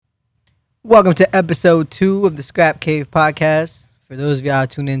Welcome to episode 2 of the Scrap Cave podcast. For those of y'all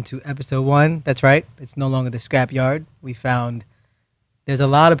tuned in to episode 1, that's right, it's no longer the Scrap Yard. We found there's a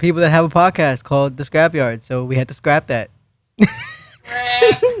lot of people that have a podcast called the Scrap Yard, so we had to scrap that.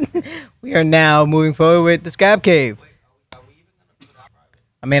 We are now moving forward with the Scrap Cave.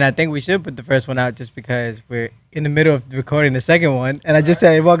 I think we should put the first one out just because we're in the middle of recording the second one, and I just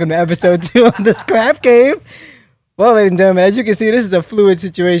said welcome to episode 2 of the Scrap Cave. Well, ladies and gentlemen, as you can see, this is a fluid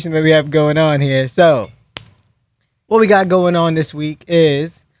situation that we have going on here. So, what we got going on this week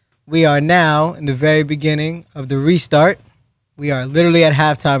is we are now in the very beginning of the restart. We are literally at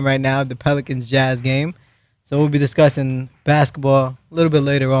halftime right now, the Pelicans-Jazz game. So, we'll be discussing basketball a little bit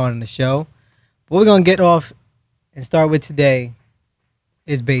later on in the show. What we're going to get off and start with today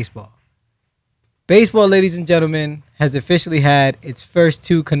is baseball. Baseball, ladies and gentlemen, has officially had its first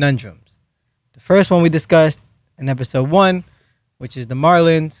 2 conundrums. The first one we discussed in episode 1, which is the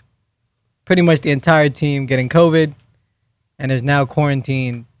Marlins, pretty much the entire team getting COVID, and there's now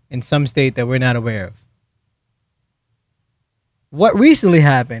quarantine in some state that we're not aware of. What recently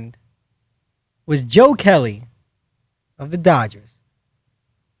happened was Joe Kelly of the Dodgers.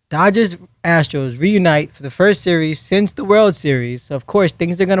 Dodgers-Astros reunite for the first series since the World Series, so of course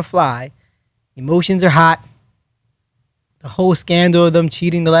things are going to fly. Emotions are hot. The whole scandal of them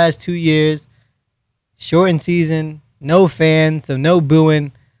cheating the last 2 years. Shortened season, no fans, so no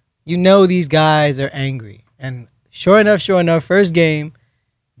booing. You know these guys are angry. And sure enough, first game,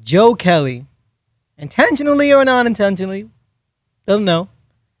 Joe Kelly, intentionally or non-intentionally, don't know,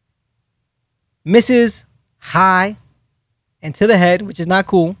 misses high and to the head, which is not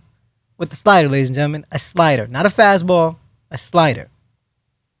cool, with a slider, ladies and gentlemen. A slider. Not a fastball, a slider.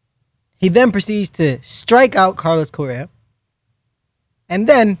 He then proceeds to strike out Carlos Correa and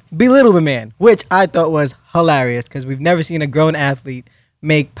then belittle the man, which I thought was hilarious because we've never seen a grown athlete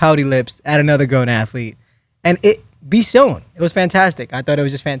make pouty lips at another grown athlete. And it be shown. It was fantastic. I thought it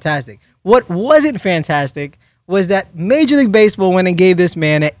was just fantastic. What wasn't fantastic was that Major League Baseball went and gave this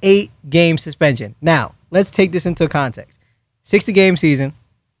man an 8-game suspension. Now, let's take this into context. 60-game season.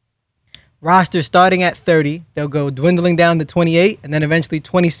 Roster starting at 30. They'll go dwindling down to 28 and then eventually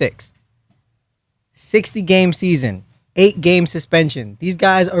 26. 60-game season. 8-game suspension. These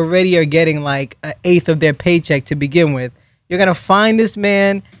guys already are getting like an eighth of their paycheck to begin with. You're going to find this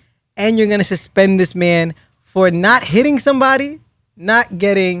man and you're going to suspend this man for not hitting somebody, not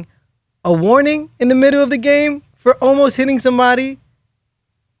getting a warning in the middle of the game for almost hitting somebody,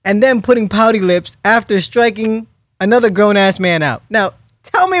 and then putting pouty lips after striking another grown-ass man out. Now,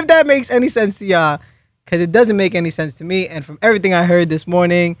 tell me if that makes any sense to y'all, because it doesn't make any sense to me. And from everything I heard this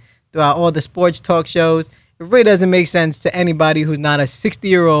morning throughout all the sports talk shows, it really doesn't make sense to anybody who's not a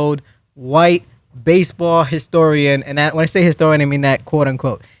 60-year-old white baseball historian. And that, when I say historian, I mean that quote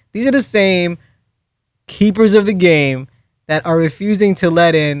unquote. These are the same keepers of the game that are refusing to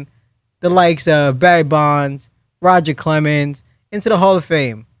let in the likes of Barry Bonds, Roger Clemens into the Hall of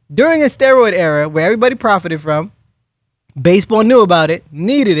Fame. During a steroid era where everybody profited from, baseball knew about it,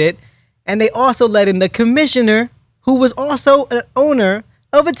 needed it, and they also let in the commissioner, who was also an owner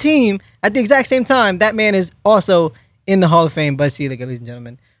of a team at the exact same time. That man is also in the Hall of Fame, Bud Selig, ladies and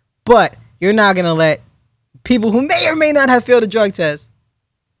gentlemen. But you're not going to let people who may or may not have failed a drug test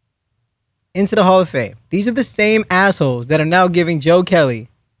into the Hall of Fame. These are the same assholes that are now giving Joe Kelly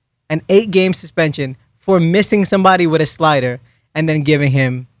an 8-game suspension for missing somebody with a slider and then giving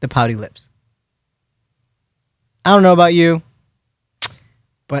him the pouty lips. I don't know about you,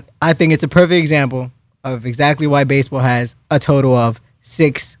 but I think it's a perfect example of exactly why baseball has a total of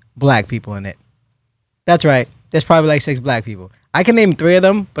 6 black people in it. That's right. There's probably like 6 black people. I can name 3 of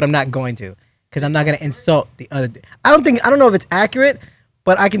them, but I'm not going to because I'm not going to insult the other. I don't know if it's accurate,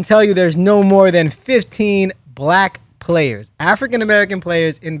 but I can tell you there's no more than 15 black players, African-American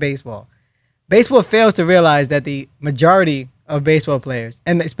players in baseball. Baseball fails to realize that the majority of baseball players,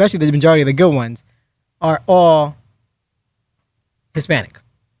 and especially the majority of the good ones, are all Hispanic.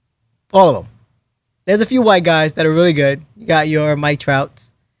 All of them. There's a few white guys that are really good. You got your Mike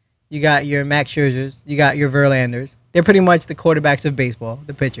Trouts. You got your Max Scherzers. You got your Verlanders. They're pretty much the quarterbacks of baseball,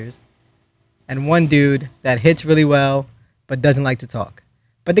 the pitchers. And one dude that hits really well but doesn't like to talk.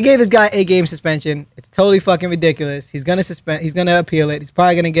 But they gave this guy 8-game suspension. It's totally fucking ridiculous. He's gonna appeal it. He's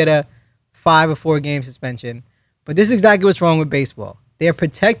probably gonna get a 5 or 4-game suspension. But this is exactly what's wrong with baseball. They are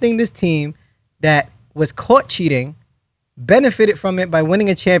protecting this team that was caught cheating, benefited from it by winning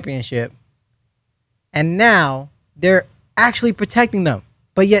a championship, and now they're actually protecting them.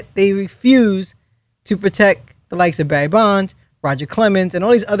 But yet they refuse to protect the likes of Barry Bonds, Roger Clemens, and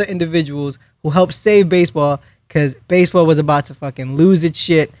all these other individuals who helped save baseball because baseball was about to fucking lose its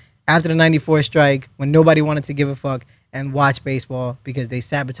shit after the 94 strike when nobody wanted to give a fuck and watch baseball because they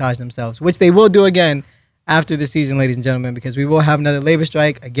sabotaged themselves, which they will do again after the season, ladies and gentlemen, because we will have another labor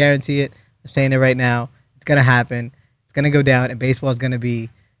strike. I guarantee it. I'm saying it right now. It's going to happen. It's going to go down, and baseball is going to be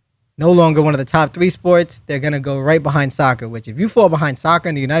no longer one of the top 3 sports. They're going to go right behind soccer, which if you fall behind soccer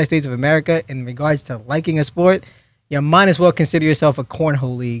in the United States of America in regards to liking a sport, you might as well consider yourself a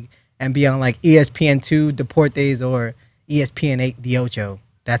cornhole league and be on like ESPN2 Deportes or ESPN8 The Ocho.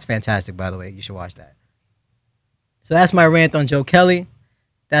 That's fantastic, by the way. You should watch that. So that's my rant on Joe Kelly.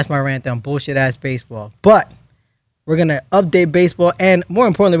 That's my rant on bullshit-ass baseball. But we're going to update baseball, and more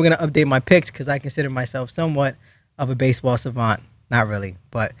importantly, we're going to update my picks because I consider myself somewhat of a baseball savant. Not really,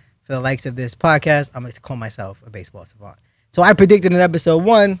 but for the likes of this podcast, I'm going to call myself a baseball savant. So I predicted in episode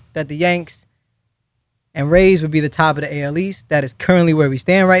 1 that the Yanks and Rays would be the top of the AL East. That is currently where we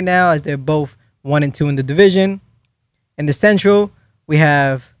stand right now, as they're both 1 and 2 in the division. In the Central, we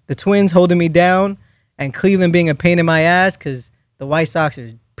have the Twins holding me down and Cleveland being a pain in my ass because the White Sox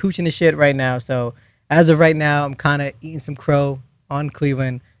are pooching the shit right now. So as of right now, I'm kind of eating some crow on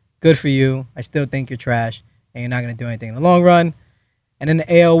Cleveland. Good for you. I still think you're trash and you're not going to do anything in the long run. And in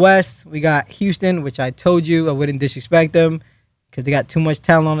the AL West, we got Houston, which I told you I wouldn't disrespect them because they got too much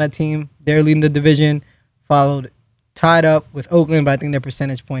talent on that team. They're leading the division, tied up with Oakland, but I think they're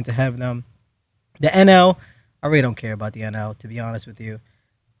percentage points ahead of them. The NL, I really don't care about the NL, to be honest with you.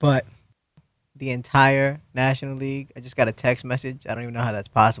 But the entire National League, I just got a text message. I don't even know how that's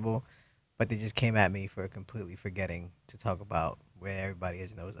possible, but they just came at me for completely forgetting to talk about where everybody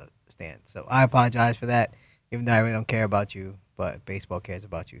is knows stands. So I apologize for that, even though I really don't care about you, but baseball cares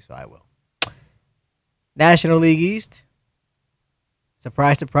about you, so I will. National League East,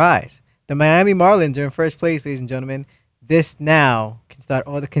 surprise, surprise. The Miami Marlins are in first place, ladies and gentlemen. This now can start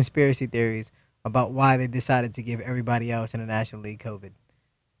all the conspiracy theories about why they decided to give everybody else in the National League COVID.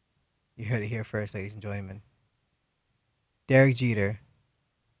 You heard it here first, ladies and gentlemen. Derek Jeter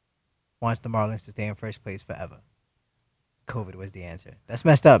wants the Marlins to stay in first place forever. COVID was the answer. That's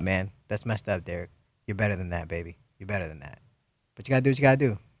messed up, man. That's messed up, Derek. You're better than that, baby. You're better than that. But you got to do what you got to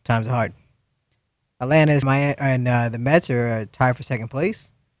do. Times are hard. Atlanta and the Mets are tied for second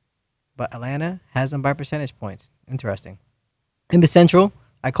place, but Atlanta has them by percentage points. Interesting. In the Central,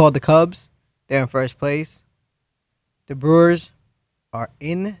 I called the Cubs. They're in first place. The Brewers are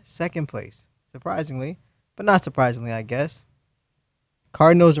in second place, surprisingly, but not surprisingly, I guess.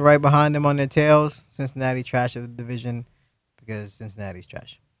 Cardinals are right behind them on their tails. Cincinnati trash of the division because Cincinnati's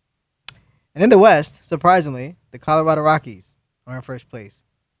trash. And in the West, surprisingly, the Colorado Rockies are in first place.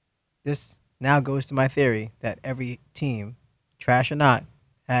 This now goes to my theory that every team, trash or not,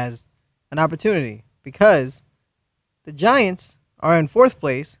 has an opportunity because the Giants are in fourth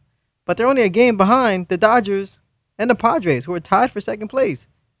place, but they're only a game behind the Dodgers and the Padres, who are tied for second place.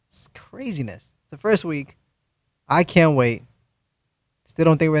 It's craziness. It's the first week. I can't wait. Still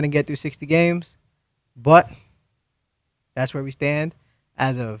don't think we're going to get through 60 games, but that's where we stand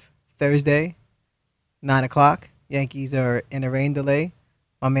as of Thursday, 9 o'clock. Yankees are in a rain delay.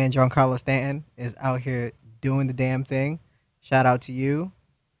 My man Giancarlo Stanton is out here doing the damn thing. Shout out to you.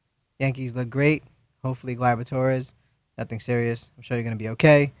 Yankees look great. Hopefully Gleyber Torres, nothing serious. I'm sure you're going to be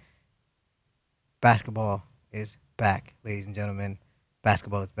okay. Basketball is back, ladies and gentlemen.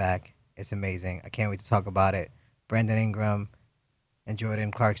 Basketball is back. It's amazing. I can't wait to talk about it. Brandon Ingram and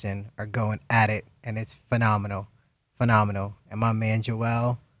Jordan Clarkson are going at it, and it's phenomenal. Phenomenal. And my man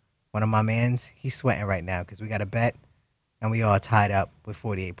Joel, one of my mans, he's sweating right now because we got a bet, and we all tied up with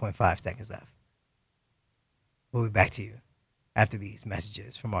 48.5 seconds left. We'll be back to you after these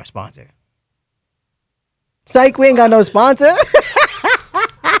messages from our sponsor. Psych, we ain't got no sponsor.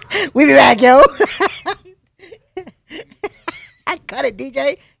 We be back, yo. Cut it,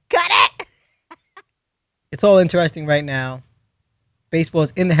 DJ. Cut it. It's all interesting right now. Baseball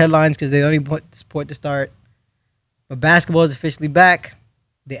is in the headlines because they only put sport to start. But basketball is officially back.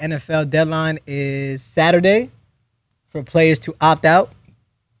 The NFL deadline is Saturday for players to opt out.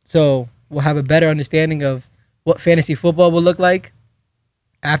 So we'll have a better understanding of what fantasy football will look like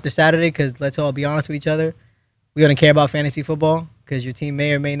after Saturday, because let's all be honest with each other. We don't care about fantasy football because your team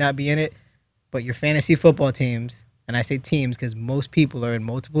may or may not be in it. But your fantasy football teams, and I say teams because most people are in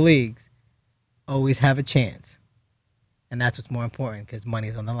multiple leagues, always have a chance. And that's what's more important because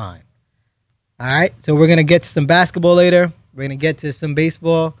money's on the line. All right, so we're going to get to some basketball later. We're going to get to some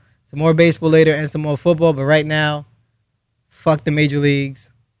baseball, some more baseball later, and some more football. But right now, fuck the major leagues.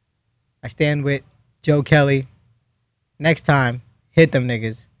 I stand with Joe Kelly. Next time, hit them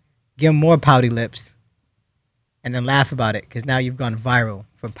niggas. Give them more pouty lips. And then laugh about it because now you've gone viral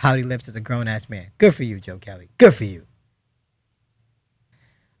for pouty lips as a grown-ass man. Good for you, Joe Kelly. Good for you.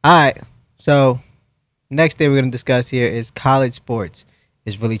 All right. So next thing we're going to discuss here is college sports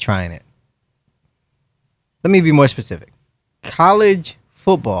is really trying it. Let me be more specific. College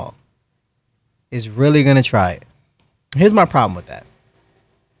football is really going to try it. Here's my problem with that.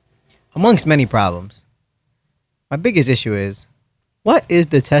 Amongst many problems, my biggest issue is, what is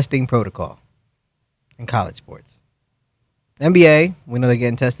the testing protocol in college sports? NBA, we know they're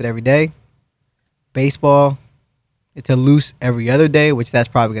getting tested every day. Baseball, it's a loose every other day, which that's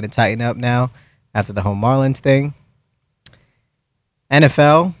probably going to tighten up now after the whole Marlins thing.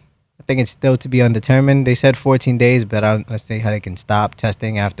 NFL, I think it's still to be undetermined. They said 14 days, but I don't see how they can stop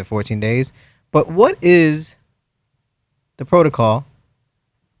testing after 14 days. But what is the protocol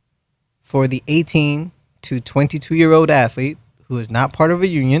for the 18 to 22-year-old athlete who is not part of a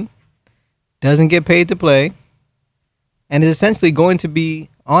union, doesn't get paid to play, and is essentially going to be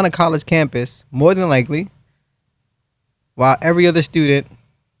on a college campus, more than likely, while every other student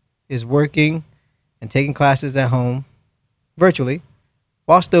is working and taking classes at home virtually,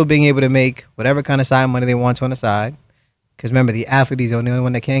 while still being able to make whatever kind of side money they want to on the side? Because remember, the athlete is the only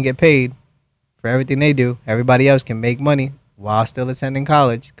one that can't get paid for everything they do. Everybody else can make money while still attending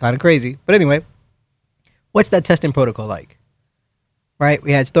college. Kind of crazy. But anyway, what's that testing protocol like? Right?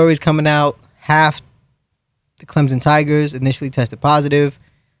 We had stories coming out. Half the Clemson Tigers initially tested positive.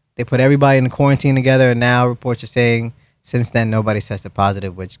 They put everybody in the quarantine together, and now reports are saying since then nobody's tested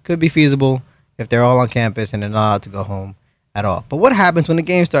positive, which could be feasible if they're all on campus and they're not allowed to go home at all. But what happens when the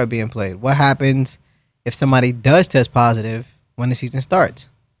games start being played? What happens if somebody does test positive when the season starts?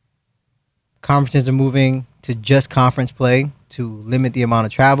 Conferences are moving to just conference play to limit the amount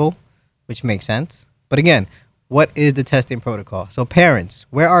of travel, which makes sense. But again, what is the testing protocol? So parents,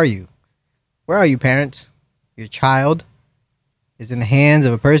 where are you? Where are you, parents? Your child is in the hands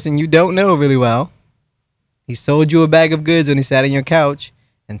of a person you don't know really well. He sold you a bag of goods when he sat on your couch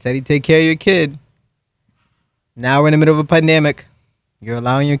and said he'd take care of your kid. Now we're in the middle of a pandemic. You're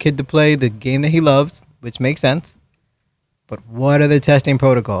allowing your kid to play the game that he loves, which makes sense. But what are the testing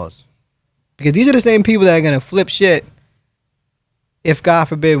protocols? Because these are the same people that are going to flip shit if, God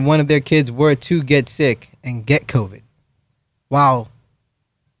forbid, one of their kids were to get sick and get COVID while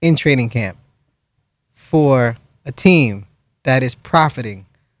in training camp for a team that is profiting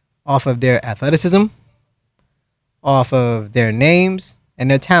off of their athleticism, off of their names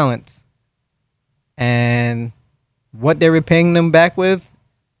and their talents. And what they're repaying them back with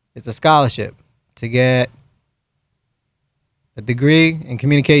is a scholarship to get a degree in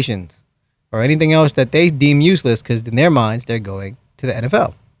communications or anything else that they deem useless because in their minds they're going to the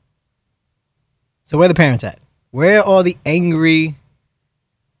NFL. So where are the parents at? Where are all the angry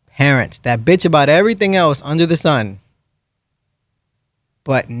parents that bitch about everything else under the sun,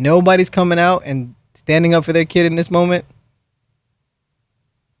 but nobody's coming out and standing up for their kid in this moment?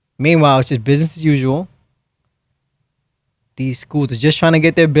 Meanwhile, it's just business as usual. These schools are just trying to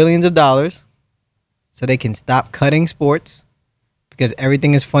get their billions of dollars so they can stop cutting sports because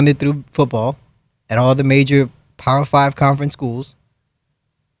everything is funded through football at all the major Power 5 conference schools.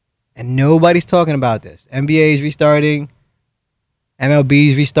 And nobody's talking about this. NBA is restarting.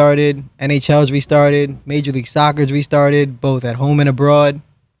 MLB's restarted. NHL's restarted. Major League Soccer's restarted, both at home and abroad.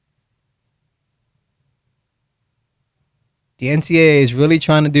 The NCAA is really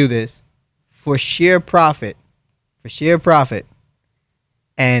trying to do this for sheer profit. For sheer profit.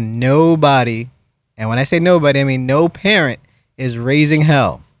 And nobody, and when I say nobody, I mean no parent, is raising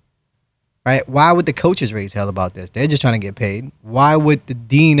hell. Right? Why would the coaches raise hell about this? They're just trying to get paid. Why would the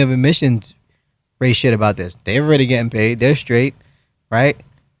dean of admissions raise shit about this? They're already getting paid. They're straight. Right?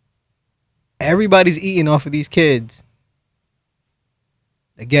 Everybody's eating off of these kids.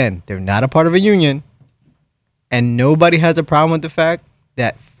 Again, they're not a part of a union. And nobody has a problem with the fact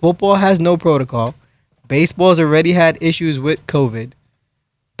that football has no protocol. Baseball's already had issues with COVID.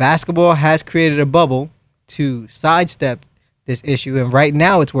 Basketball has created a bubble to sidestep this issue. And right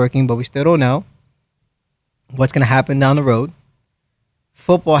now it's working, but we still don't know what's going to happen down the road.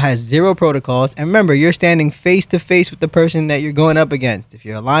 Football has zero protocols. And remember, you're standing face to face with the person that you're going up against. If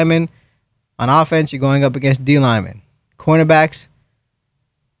you're a lineman on offense, you're going up against D linemen. Cornerbacks,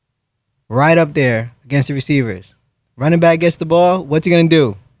 right up there against the receivers. Running back gets the ball. What's he going to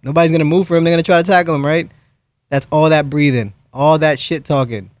do? Nobody's going to move for him. They're going to try to tackle him, right? That's all that breathing, all that shit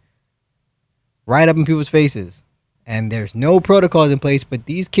talking right up in people's faces. And there's no protocols in place, but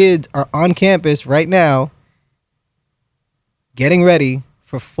these kids are on campus right now getting ready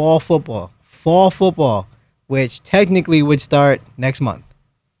for fall football. Fall football, which technically would start next month.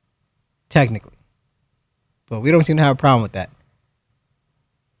 Technically. But we don't seem to have a problem with that.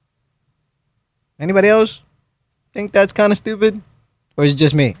 Anybody else think that's kind of stupid? Or is it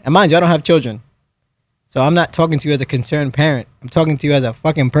just me? And mind you, I don't have children. So I'm not talking to you as a concerned parent. I'm talking to you as a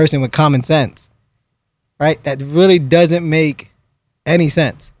fucking person with common sense. Right? That really doesn't make any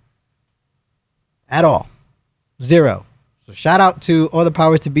sense. At all. Zero. So shout out to all the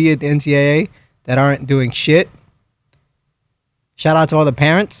powers to be at the NCAA that aren't doing shit. Shout out to all the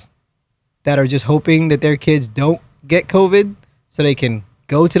parents that are just hoping that their kids don't get COVID so they can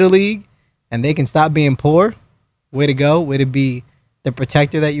go to the league and they can stop being poor. Way to go. Way to be the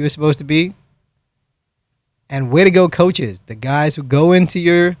protector that you were supposed to be. And way to go, coaches. The guys who go into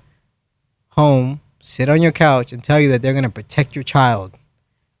your home, sit on your couch, and tell you that they're going to protect your child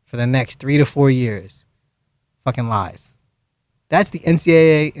for the next 3 to 4 years. Fucking lies. That's the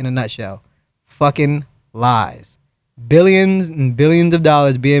NCAA in a nutshell. Fucking lies. Billions and billions of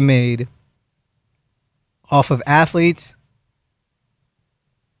dollars being made off of athletes,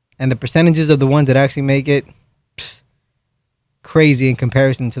 and the percentages of the ones that actually make it, crazy in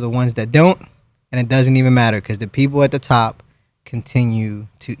comparison to the ones that don't, and it doesn't even matter because the people at the top continue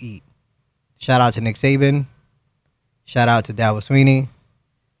to eat. Shout out to Nick Saban. Shout out to Dabo Swinney.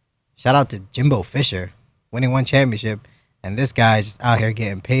 Shout out to Jimbo Fisher winning 1 championship, and this guy's just out here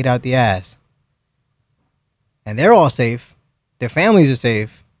getting paid out the ass. And they're all safe. Their families are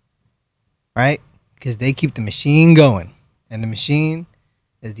safe, right? Because they keep the machine going. And the machine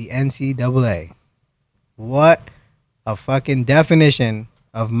is the NCAA. What a fucking definition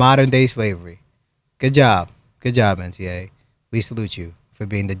of modern day slavery. Good job. Good job, NCAA. We salute you for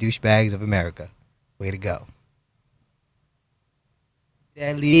being the douchebags of America. Way to go.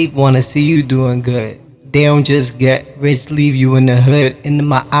 That league want to see you doing good. They don't just get rich, leave you in the hood. In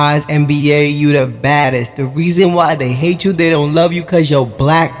my eyes, NBA, you the baddest. The reason why they hate you, they don't love you because your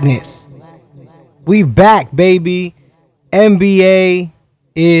blackness. We back, baby. NBA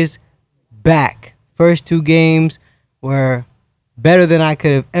is back. First 2 games were better than I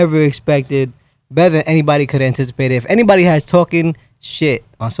could have ever expected. Better than anybody could have anticipated. If anybody has talking shit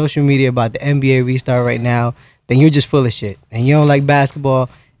on social media about the NBA restart right now, then you're just full of shit. And you don't like basketball.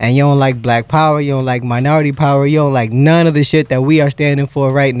 And you don't like black power, you don't like minority power, you don't like none of the shit that we are standing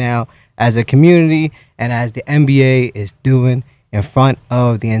for right now as a community and as the NBA is doing in front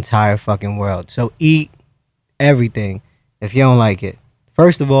of the entire fucking world. So eat everything if you don't like it.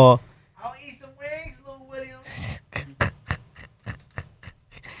 First of all, I'll eat some wings, Lou Williams.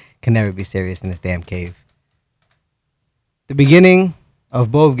 Can never be serious in this damn cave. The beginning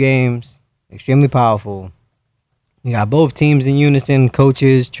of both games, extremely powerful. You got both teams in unison,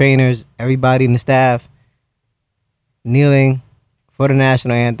 coaches, trainers, everybody in the staff kneeling for the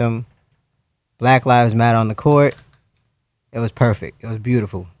national anthem. Black Lives Matter on the court. It was perfect. It was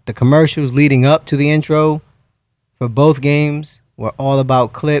beautiful. The commercials leading up to the intro for both games were all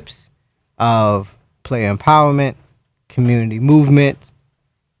about clips of player empowerment, community movement,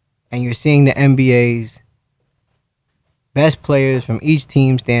 and you're seeing the NBA's best players from each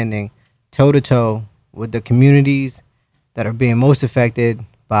team standing toe-to-toe with the communities that are being most affected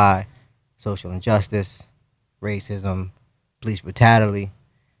by social injustice, racism, police brutality.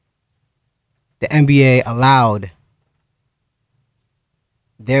 The NBA allowed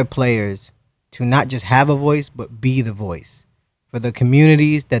their players to not just have a voice, but be the voice for the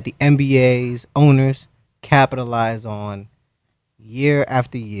communities that the NBA's owners capitalize on year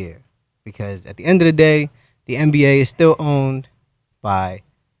after year. Because at the end of the day, the NBA is still owned by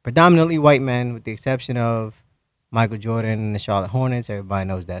predominantly white men, with the exception of Michael Jordan and the Charlotte Hornets. Everybody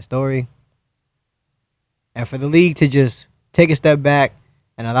knows that story. And for the league to just take a step back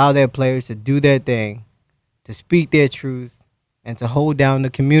and allow their players to do their thing, to speak their truth, and to hold down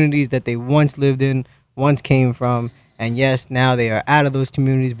the communities that they once lived in, once came from. And yes, now they are out of those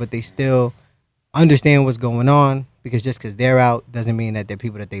communities, but they still understand what's going on, because just because they're out doesn't mean that the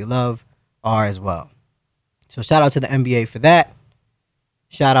people that they love are as well. So shout out to the NBA for that.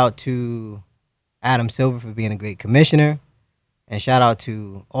 Shout out to Adam Silver for being a great commissioner. And shout out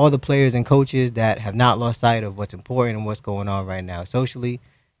to all the players and coaches that have not lost sight of what's important and what's going on right now socially.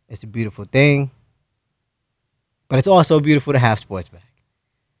 It's a beautiful thing. But it's also beautiful to have sports back.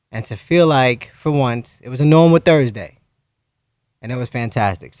 And to feel like, for once, it was a normal Thursday. And it was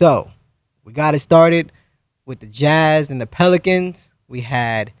fantastic. So, we got it started with the Jazz and the Pelicans. We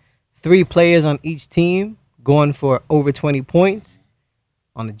had 3 players on each team going for over 20 points.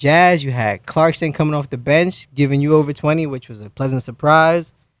 On the Jazz, you had Clarkson coming off the bench, giving you over 20, which was a pleasant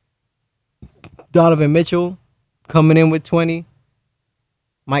surprise. Donovan Mitchell coming in with 20.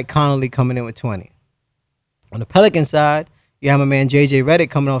 Mike Conley coming in with 20. On the Pelican side, you have my man J.J. Redick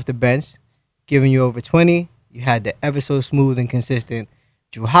coming off the bench, giving you over 20. You had the ever so smooth and consistent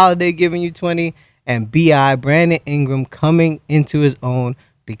Jrue Holiday giving you 20. and B.I. Brandon Ingram coming into his own,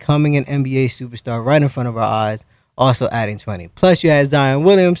 becoming an NBA superstar right in front of our eyes, also adding 20. Plus, you had Zion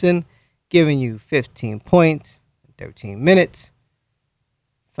Williamson giving you 15 points, 13 minutes.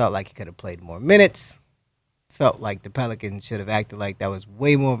 Felt like he could have played more minutes. Felt like the Pelicans should have acted like that was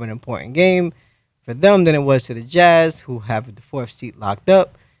way more of an important game for them than it was to the Jazz, who have the 4th seat locked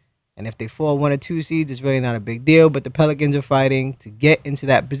up. And if they fall 1 or 2 seeds, it's really not a big deal. But the Pelicans are fighting to get into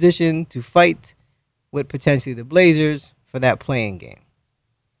that position to fight with potentially the Blazers for that playing game.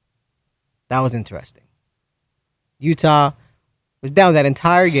 That was interesting. Utah was down that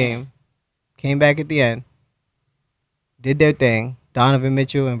entire game, came back at the end, did their thing. Donovan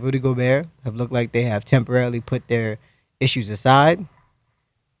Mitchell and Rudy Gobert have looked like they have temporarily put their issues aside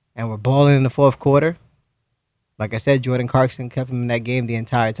and were balling in the 4th quarter. Like I said, Jordan Clarkson kept him in that game the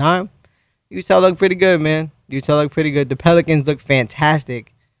entire time. Utah looked pretty good, man. Utah looked pretty good. The Pelicans looked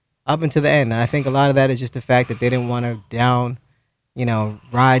fantastic up until the end. And I think a lot of that is just the fact that they didn't want to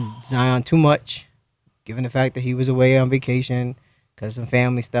ride Zion too much, given the fact that he was away on vacation because of some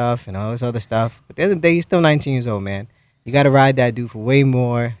family stuff and all this other stuff. But at the end of the day, he's still 19 years old, man. You got to ride that dude for way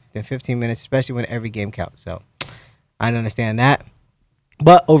more than 15 minutes, especially when every game counts. So I don't understand that.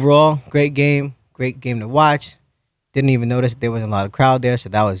 But overall, great game to watch. Didn't even notice there wasn't a lot of crowd there, so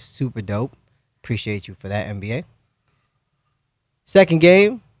that was super dope. Appreciate you for that, NBA. Second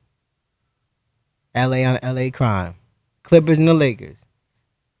game, LA on LA crime. Clippers and the Lakers.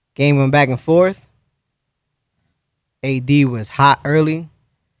 Game went back and forth. AD was hot early,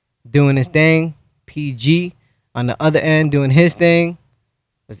 doing his thing. PG on the other end doing his thing.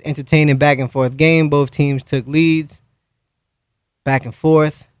 It was entertaining back and forth game. Both teams took leads. Back and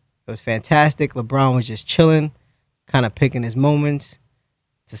forth. It was fantastic. LeBron was just chilling, kind of picking his moments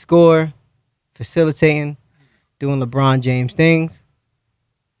to score, facilitating, doing LeBron James things.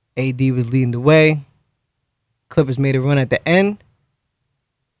 AD was leading the way. Clippers made a run at the end.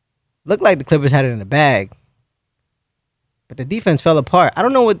 Looked like the Clippers had it in the bag. But the defense fell apart. I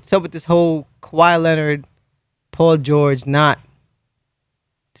don't know what's up with this whole Kawhi Leonard, Paul George not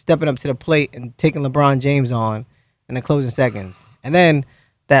stepping up to the plate and taking LeBron James on in the closing seconds. And then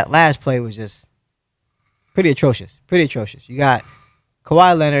that last play was just pretty atrocious. Pretty atrocious. You got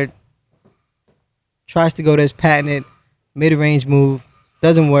Kawhi Leonard tries to go to his patented mid-range move.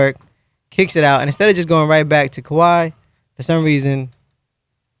 Doesn't work. Kicks it out. And instead of just going right back to Kawhi, for some reason,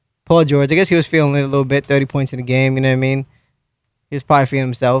 Paul George, I guess he was feeling it a little bit, 30 points in the game, you know what I mean? He was probably feeling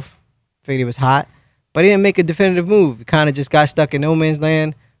himself. Figured he was hot. But he didn't make a definitive move. He kind of just got stuck in no man's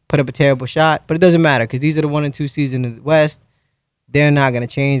land, put up a terrible shot. But it doesn't matter because these are the 1 and 2 seeds in the West. They're not going to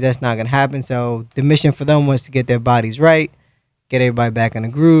change. That's not going to happen. So the mission for them was to get their bodies right, get everybody back in the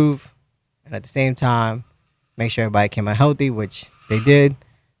groove, and at the same time, make sure everybody came out healthy, which they did.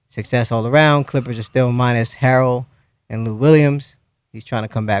 Success all around. Clippers are still minus Harrell and Lou Williams. He's trying to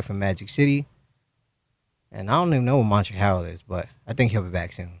come back from Magic City. And I don't even know what Montrezl Harrell is, but I think he'll be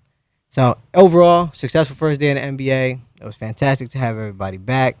back soon. So, overall, successful first day in the NBA. It was fantastic to have everybody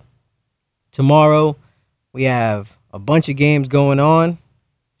back. Tomorrow, we have a bunch of games going on.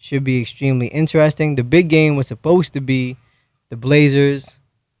 Should be extremely interesting. The big game was supposed to be the Blazers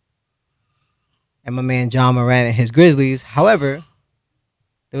and my man John Morant and his Grizzlies. However,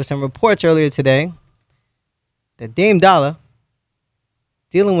 there were some reports earlier today that Dame Dollar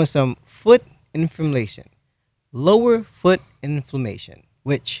dealing with some foot inflammation, lower foot inflammation,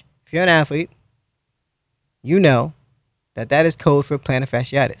 which, if you're an athlete, you know that is code for plantar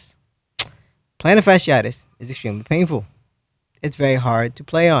fasciitis. Plantar fasciitis is extremely painful. It's very hard to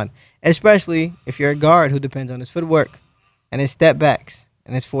play on, especially if you're a guard who depends on his footwork and his step backs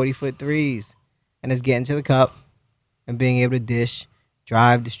and his 40-foot threes and his getting to the cup and being able to dish,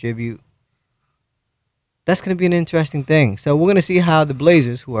 drive, distribute. That's going to be an interesting thing. So we're going to see how the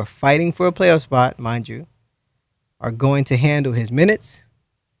Blazers, who are fighting for a playoff spot, mind you, are going to handle his minutes,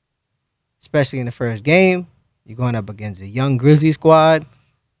 especially in the first game. You're going up against a young Grizzly squad.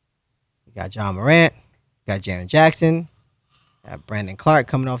 You got John Morant, you got Jaren Jackson, you got Brandon Clark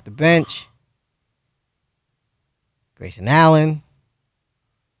coming off the bench, Grayson Allen.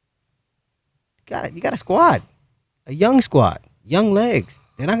 You got a squad, a young squad, young legs.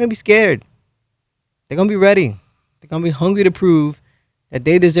 They're not going to be scared. They're going to be ready. They're going to be hungry to prove that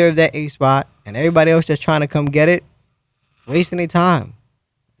they deserve that A spot, and everybody else that's trying to come get it, wasting their time.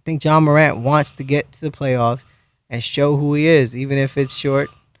 I think John Morant wants to get to the playoffs and show who he is, even if it's short,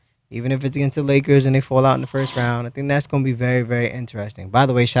 even if it's against the Lakers and they fall out in the first round. I think that's going to be very, very interesting. By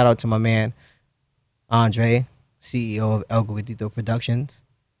the way, shout out to my man, Andre, CEO of El Guidito Productions.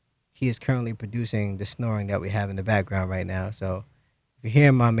 He is currently producing the snoring that we have in the background right now. So if you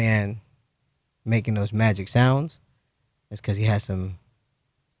hear my man making those magic sounds is because he has some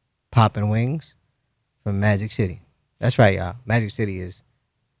popping wings from Magic City. That's right, y'all. Magic City is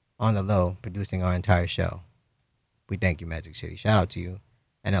on the low producing our entire show. We thank you, Magic City. Shout out to you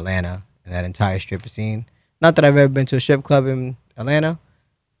and Atlanta and that entire stripper scene. Not that I've ever been to a strip club in Atlanta,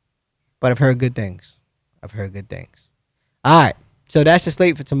 but I've heard good things. I've heard good things. All right. So that's the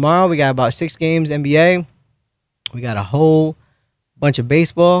slate for tomorrow. We got about 6 games NBA. We got a whole bunch of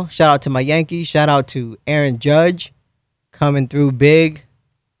baseball. Shout out to my Yankees. Shout out to Aaron Judge coming through big.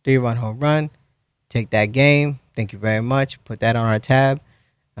 3-run home run. Take that game. Thank you very much. Put that on our tab.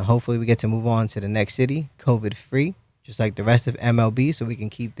 And hopefully we get to move on to the next city, COVID-free, just like the rest of MLB, so we can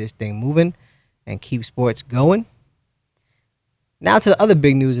keep this thing moving and keep sports going. Now to the other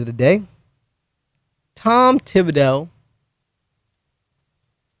big news of the day. Tom Thibodeau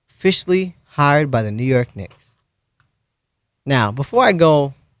officially hired by the New York Knicks. Now, before I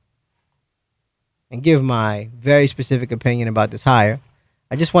go and give my very specific opinion about this hire,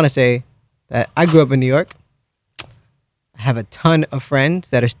 I just want to say that I grew up in New York. I have a ton of friends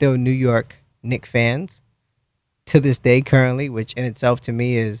that are still New York Knicks fans to this day currently, which in itself to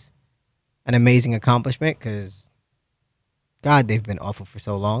me is an amazing accomplishment because, God, they've been awful for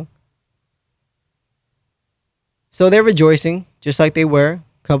so long. So they're rejoicing just like they were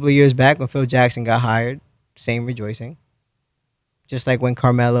a couple of years back when Phil Jackson got hired. Same rejoicing. Just like when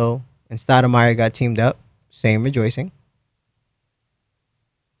Carmelo and Stoudemire got teamed up. Same rejoicing.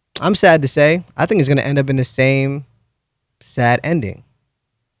 I'm sad to say, I think it's going to end up in the same sad ending.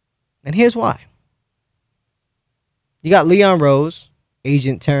 And here's why. You got Leon Rose,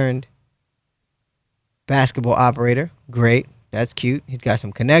 agent turned basketball operator. Great. That's cute. He's got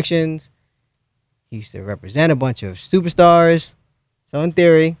some connections. He used to represent a bunch of superstars. So in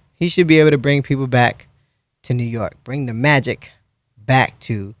theory, he should be able to bring people back to New York. Bring the magic back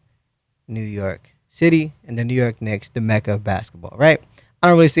to New York City and the New York Knicks, the mecca of basketball, right? I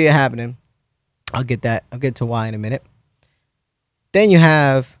don't really see it happening. I'll get to why in a minute. Then you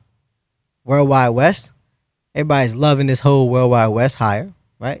have Worldwide West. Everybody's loving this whole Worldwide West hire,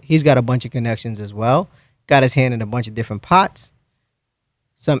 right? He's got a bunch of connections as well. Got his hand in a bunch of different pots.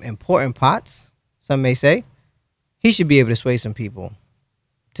 Some important pots, some may say. He should be able to sway some people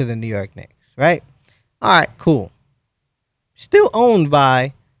to the New York Knicks, right? All right, cool. Still owned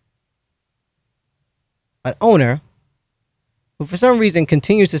by an owner who for some reason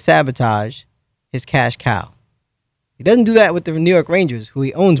continues to sabotage his cash cow. He doesn't do that with the New York Rangers, who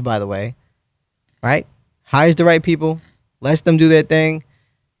he owns, by the way, right? Hires the right people, lets them do their thing.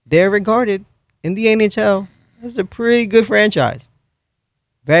 They're regarded in the NHL as a pretty good franchise.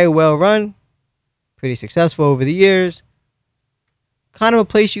 Very well run, pretty successful over the years. Kind of a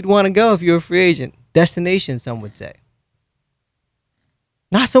place you'd want to go if you're a free agent. Destination, some would say.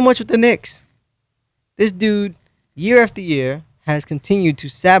 Not so much with the Knicks. This dude, year after year, has continued to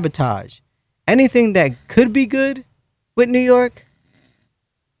sabotage anything that could be good with New York,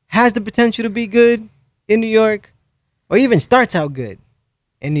 has the potential to be good in New York, or even starts out good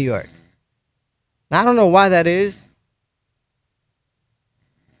in New York. Now, I don't know why that is,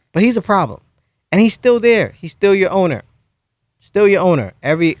 but he's a problem. And he's still there. He's still your owner. Still your owner.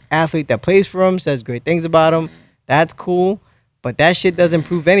 Every athlete that plays for him says great things about him. That's cool. But that shit doesn't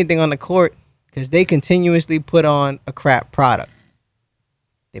prove anything on the court because they continuously put on a crap product.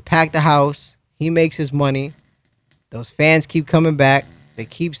 They pack the house. He makes his money. Those fans keep coming back. They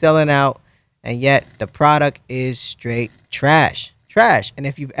keep selling out. And yet the product is straight trash. Trash. And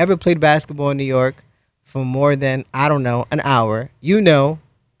if you've ever played basketball in New York for more than, I don't know, an hour, you know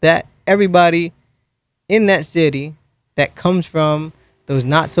that everybody in that city that comes from those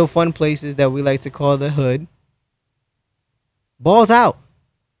not so fun places that we like to call the hood, balls out,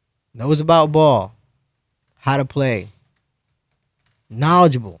 knows about ball, how to play,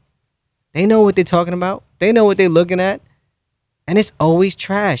 knowledgeable. They know what they're talking about. They know what they're looking at. And it's always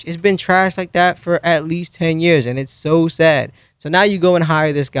trash. It's been trash like that for at least 10 years. And it's so sad. So now you go and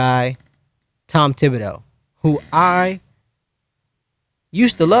hire this guy, Tom Thibodeau, who I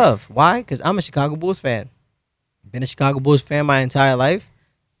used to love. Why? Because I'm a Chicago Bulls fan. Been a Chicago Bulls fan my entire life.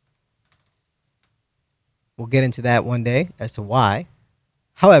 We'll get into that one day as to why.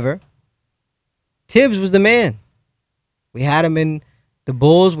 However, Tibbs was the man. We had him in the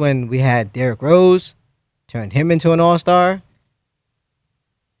Bulls when we had Derrick Rose, turned him into an all-star.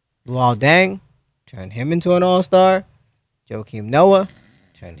 Luol Deng, turned him into an all-star. Joakim Noah,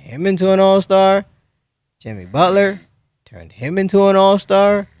 turned him into an all-star. Jimmy Butler, turned him into an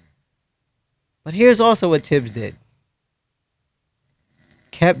all-star. But here's also what Tibbs did.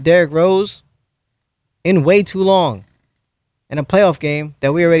 Kept Derrick Rose in way too long. in a playoff game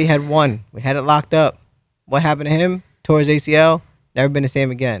that we already had won. We had it locked up. What happened to him? Tore his ACL. Never been the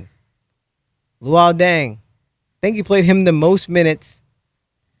same again. Luol Deng. I think he played him the most minutes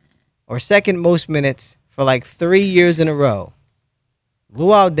or second most minutes for like 3 years in a row.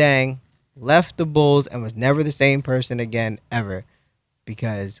 Luol Deng left the Bulls and was never the same person again ever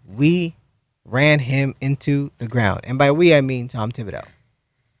because we ran him into the ground. And by we, I mean Tom Thibodeau.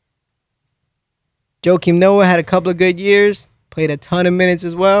 Joakim Noah had a couple of good years, played a ton of minutes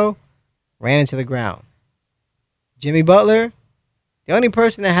as well, ran into the ground. Jimmy Butler, the only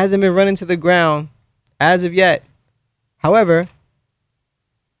person that hasn't been run into the ground as of yet. However,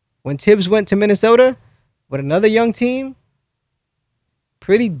 when Tibbs went to Minnesota with another young team,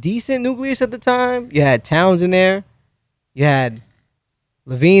 pretty decent nucleus at the time. You had Towns in there. You had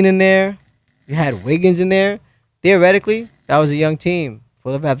Levine in there. You had Wiggins in there. Theoretically, that was a young team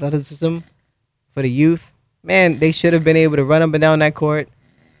full of athleticism for the youth. Man, they should have been able to run up and down that court.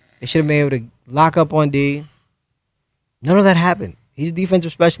 They should have been able to lock up on D. None of that happened. He's a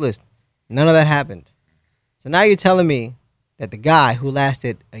defensive specialist. None of that happened. So now you're telling me that the guy who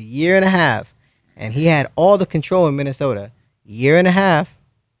lasted a year and a half and he had all the control in Minnesota, year and a half,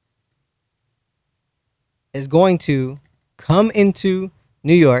 is going to come into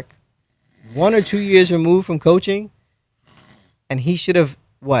New York 1 or 2 years removed from coaching, and he should have,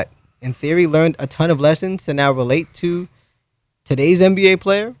 in theory, learned a ton of lessons to now relate to today's NBA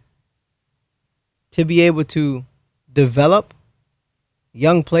player, to be able to develop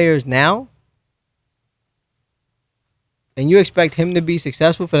young players now, and you expect him to be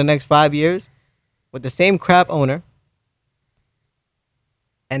successful for the next 5 years with the same crap owner.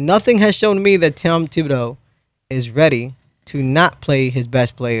 And nothing has shown me that Tom Thibodeau is ready to not play his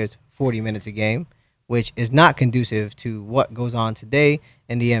best players 40 minutes a game, which is not conducive to what goes on today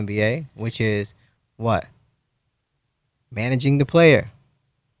in the NBA, which is what? Managing the player.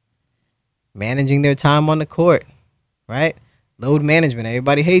 Managing their time on the court, right? Load management.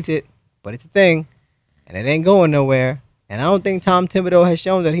 Everybody hates it, but it's a thing, and it ain't going nowhere. And I don't think Tom Thibodeau has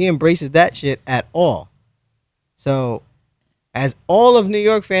shown that he embraces that shit at all. So, as all of New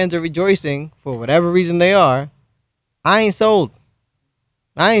York fans are rejoicing for whatever reason they are, I ain't sold.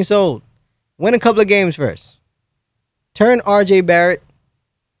 Win a couple of games first. Turn RJ Barrett,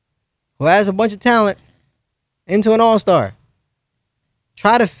 who has a bunch of talent, into an all-star.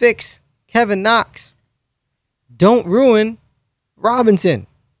 Try to fix Kevin Knox. Don't ruin Robinson.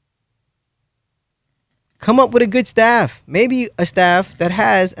 Come up with a good staff. Maybe a staff that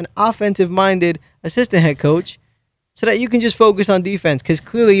has an offensive-minded assistant head coach so that you can just focus on defense, because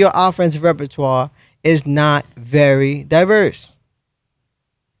clearly your offensive repertoire is not very diverse.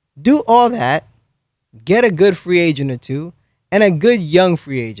 Do all that. Get a good free agent or two and a good young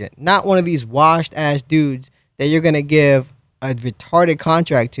free agent. Not one of these washed-ass dudes that you're going to give a retarded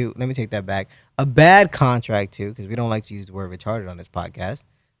contract to. Let me take that back. A bad contract to, because we don't like to use the word retarded on this podcast.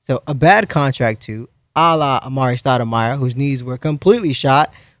 So a bad contract to, a la Amari Stoudemire, whose knees were completely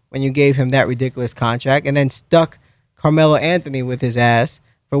shot when you gave him that ridiculous contract, and then stuck Carmelo Anthony with his ass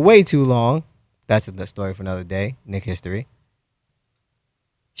for way too long. That's a story for another day. Nick history.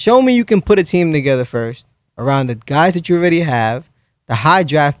 Show me you can put a team together first around the guys that you already have, the high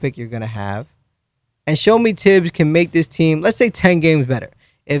draft pick you're going to have, and show me Tibbs can make this team, let's say, 10 games better.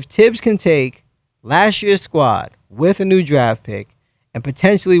 If Tibbs can take last year's squad with a new draft pick and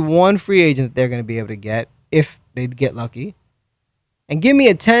potentially one free agent that they're going to be able to get, if they get lucky, and give me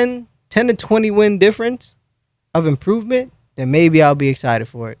a 10 to 20 win difference of improvement, then maybe I'll be excited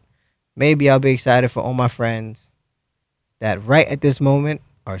for it. Maybe I'll be excited for all my friends that right at this moment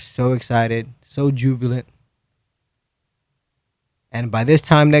are so excited, so jubilant. And by this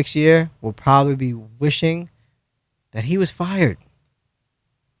time next year, we'll probably be wishing that he was fired.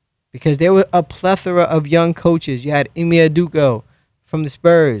 Because there were a plethora of young coaches. You had Ime Udoka from the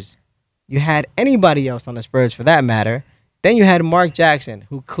Spurs. You had anybody else on the Spurs for that matter. Then you had Mark Jackson,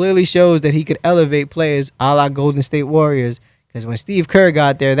 who clearly shows that he could elevate players a la Golden State Warriors. Because when Steve Kerr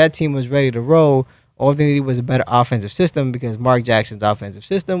got there, that team was ready to roll. All they needed was a better offensive system because Mark Jackson's offensive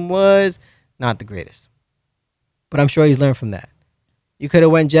system was not the greatest. But I'm sure he's learned from that. You could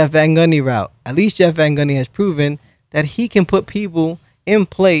have went Jeff Van Gundy route. At least Jeff Van Gundy has proven that he can put people in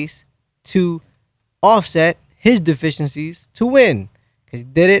place to offset his deficiencies to win. Because he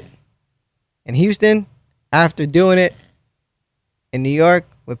did it in Houston after doing it in New York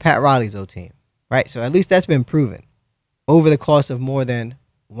with Pat Riley's old team. Right? So at least that's been proven over the course of more than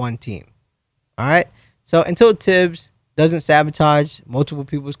one team. All right? So until Tibbs doesn't sabotage multiple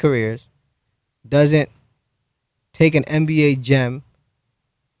people's careers, doesn't take an NBA gem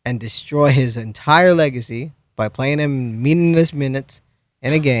and destroy his entire legacy by playing him meaningless minutes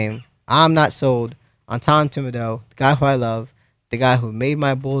in a game. I'm not sold on Tom Thibodeau, the guy who I love, the guy who made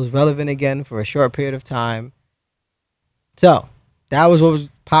my Bulls relevant again for a short period of time. So, that was what was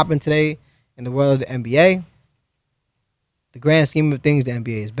popping today in the world of the NBA. The grand scheme of things, the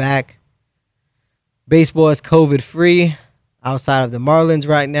NBA is back. Baseball is COVID-free outside of the Marlins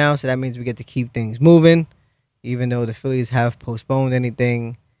right now, so that means we get to keep things moving, even though the Phillies have postponed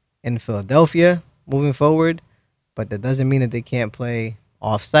anything in Philadelphia moving forward. But that doesn't mean that they can't play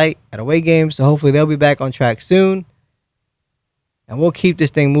off-site at away games, so hopefully they'll be back on track soon. And we'll keep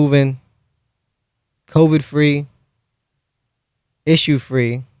this thing moving, COVID-free,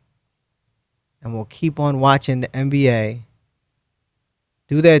 issue-free, and we'll keep on watching the NBA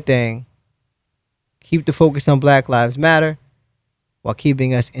do their thing, keep the focus on Black Lives Matter while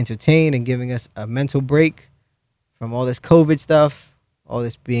keeping us entertained and giving us a mental break from all this COVID stuff, all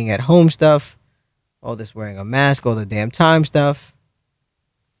this being at home stuff, all this wearing a mask all the damn time stuff.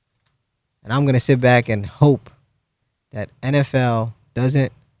 And I'm going to sit back and hope that NFL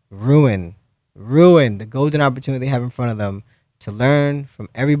doesn't ruin the golden opportunity they have in front of them to learn from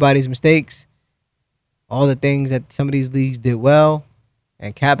everybody's mistakes, all the things that some of these leagues did well,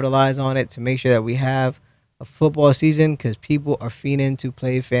 and capitalize on it to make sure that we have a football season, because people are fiending to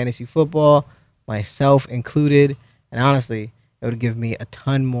play fantasy football, myself included. And honestly, it would give me a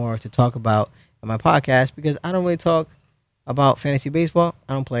ton more to talk about on my podcast, because I don't really talk about fantasy baseball.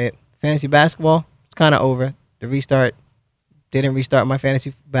 I don't play it. Fantasy basketball, it's kind of over. The restart didn't restart my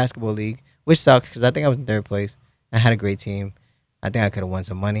fantasy basketball league, which sucks because I think I was in third place. I had a great team. I think I could have won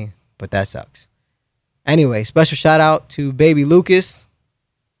some money, but that sucks. Anyway, special shout out to baby Lucas.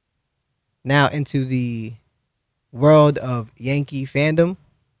 Now into the world of Yankee fandom.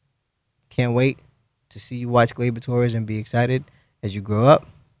 Can't wait to see you watch Gleyber Torres and be excited as you grow up.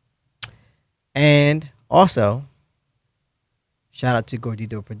 And also, shout out to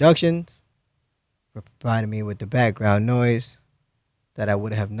Gordito Productions for providing me with the background noise that I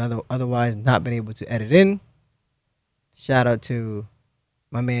would have otherwise not been able to edit in. Shout out to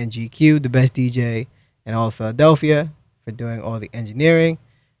my man GQ, the best DJ in all of Philadelphia, for doing all the engineering.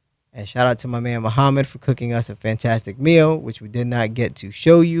 And shout out to my man Muhammad for cooking us a fantastic meal, which we did not get to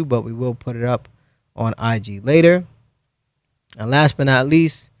show you, but we will put it up on IG later. And last but not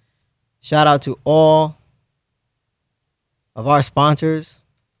least, shout out to all of our sponsors.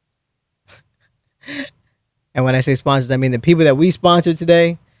 And when I say sponsors, I mean the people that we sponsored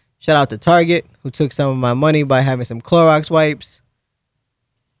today. Shout out to Target, who took some of my money by having some Clorox wipes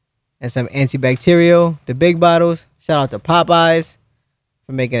and some antibacterial, the big bottles. Shout out to Popeyes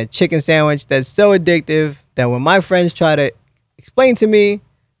for making a chicken sandwich that's so addictive that when my friends try to explain to me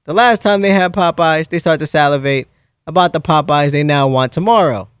the last time they had Popeyes, they start to salivate about the Popeyes they now want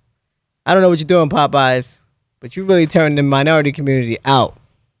tomorrow. I don't know what you're doing, Popeyes, but you really turned the minority community out.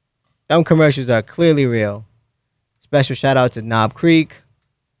 Them commercials are clearly real. Special shout out to Knob Creek,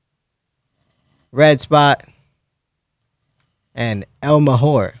 Red Spot, and El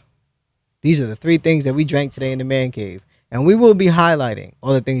Mahor. These are the three things that we drank today in the man cave. And we will be highlighting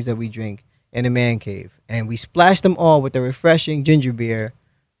all the things that we drink in the man cave. And we splashed them all with the refreshing ginger beer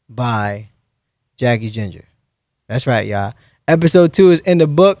by Jackie Ginger. That's right, y'all. Episode 2 is in the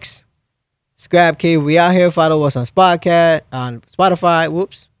books. Scrap Cave, we out here. Follow us on Spotify.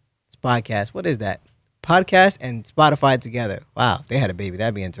 Whoops. Podcast. What is that? Podcast and Spotify together. Wow, if they had a baby,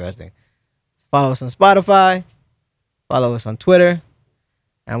 that'd be interesting. Follow us on Spotify. Follow us on Twitter.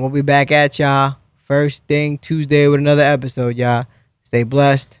 And we'll be back at y'all first thing Tuesday with another episode, y'all. Stay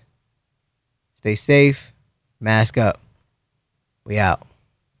blessed. Stay safe. Mask up. We out.